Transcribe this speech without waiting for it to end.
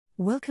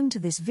Welcome to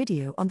this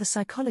video on the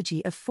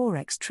psychology of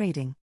Forex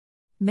trading.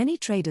 Many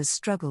traders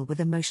struggle with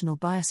emotional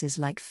biases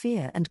like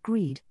fear and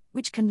greed,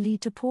 which can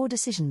lead to poor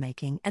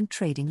decision-making and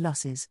trading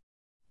losses.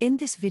 In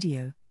this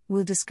video,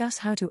 we'll discuss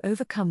how to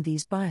overcome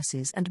these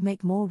biases and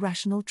make more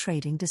rational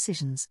trading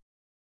decisions.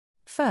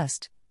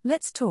 First,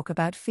 let's talk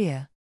about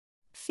fear.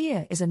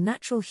 Fear is a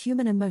natural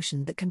human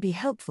emotion that can be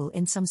helpful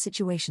in some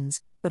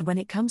situations, but when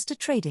it comes to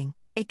trading,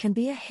 it can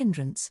be a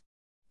hindrance.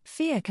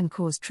 Fear can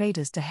cause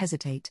traders to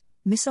hesitate,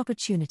 miss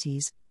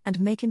opportunities,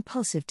 and make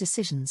impulsive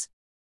decisions.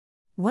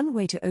 One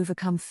way to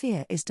overcome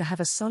fear is to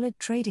have a solid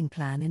trading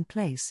plan in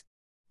place.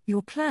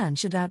 Your plan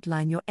should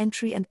outline your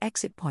entry and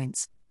exit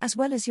points, as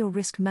well as your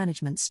risk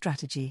management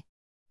strategy.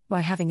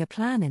 By having a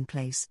plan in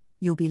place,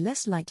 you'll be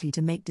less likely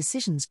to make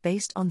decisions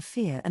based on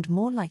fear and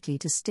more likely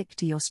to stick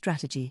to your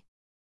strategy.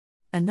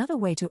 Another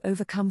way to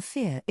overcome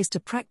fear is to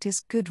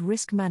practice good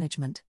risk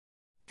management.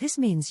 This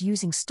means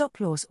using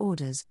stop-loss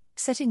orders,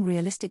 setting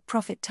realistic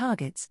profit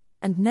targets,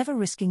 and never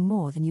risking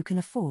more than you can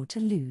afford to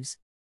lose.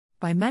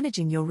 By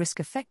managing your risk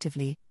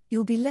effectively,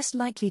 you'll be less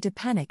likely to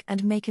panic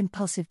and make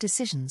impulsive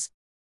decisions.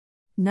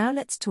 Now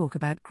let's talk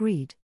about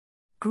greed.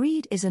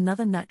 Greed is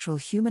another natural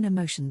human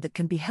emotion that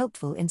can be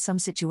helpful in some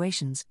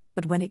situations,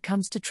 but when it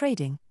comes to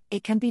trading,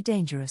 it can be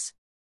dangerous.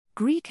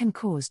 Greed can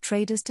cause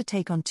traders to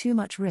take on too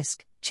much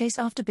risk, chase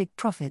after big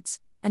profits,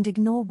 and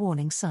ignore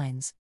warning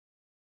signs.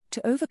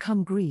 To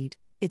overcome greed,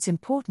 it's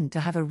important to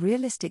have a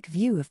realistic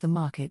view of the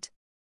market.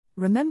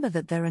 Remember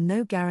that there are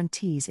no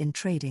guarantees in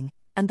trading,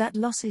 and that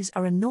losses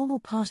are a normal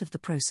part of the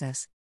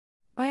process.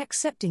 By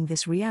accepting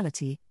this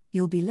reality,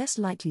 you'll be less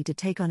likely to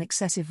take on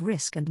excessive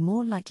risk and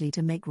more likely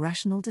to make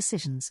rational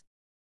decisions.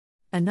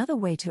 Another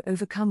way to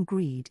overcome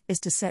greed is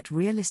to set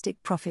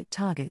realistic profit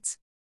targets.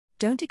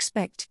 Don't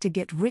expect to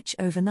get rich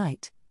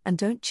overnight, and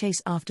don't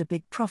chase after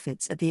big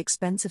profits at the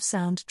expense of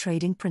sound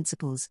trading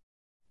principles.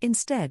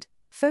 Instead,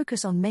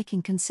 focus on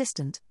making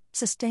consistent,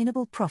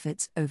 sustainable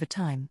profits over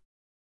time.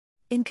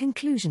 In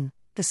conclusion,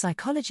 the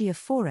psychology of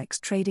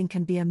Forex trading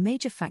can be a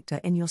major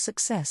factor in your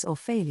success or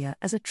failure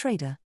as a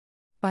trader.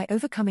 By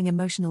overcoming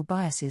emotional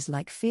biases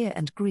like fear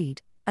and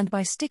greed, and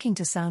by sticking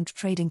to sound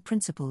trading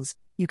principles,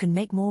 you can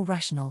make more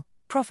rational,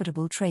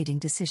 profitable trading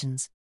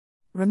decisions.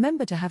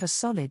 Remember to have a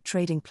solid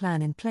trading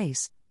plan in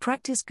place,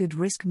 practice good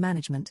risk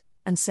management,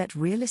 and set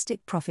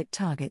realistic profit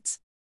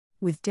targets.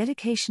 With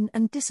dedication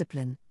and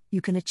discipline,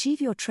 you can achieve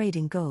your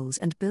trading goals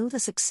and build a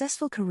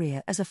successful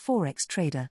career as a Forex trader.